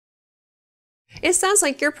It sounds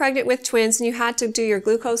like you're pregnant with twins and you had to do your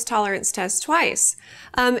glucose tolerance test twice.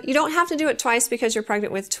 You don't have to do it twice because you're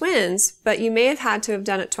pregnant with twins, but you may have had to have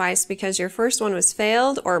done it twice because your first one was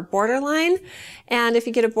failed or borderline. And if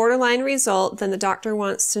you get a borderline result, then the doctor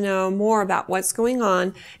wants to know more about what's going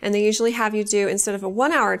on, and they usually have you do, instead of a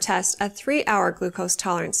 1-hour test, a 3-hour glucose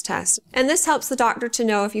tolerance test. And this helps the doctor to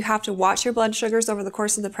know if you have to watch your blood sugars over the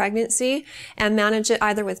course of the pregnancy and manage it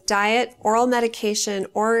either with diet, oral medication,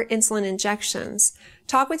 or insulin injections.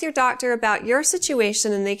 Talk with your doctor about your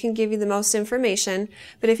situation and they can give you the most information.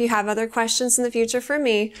 But if you have other questions in the future for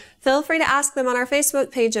me, feel free to ask them on our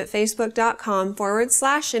Facebook page at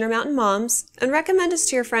facebook.com/Intermountain Moms, and recommend us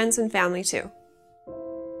to your friends and family too.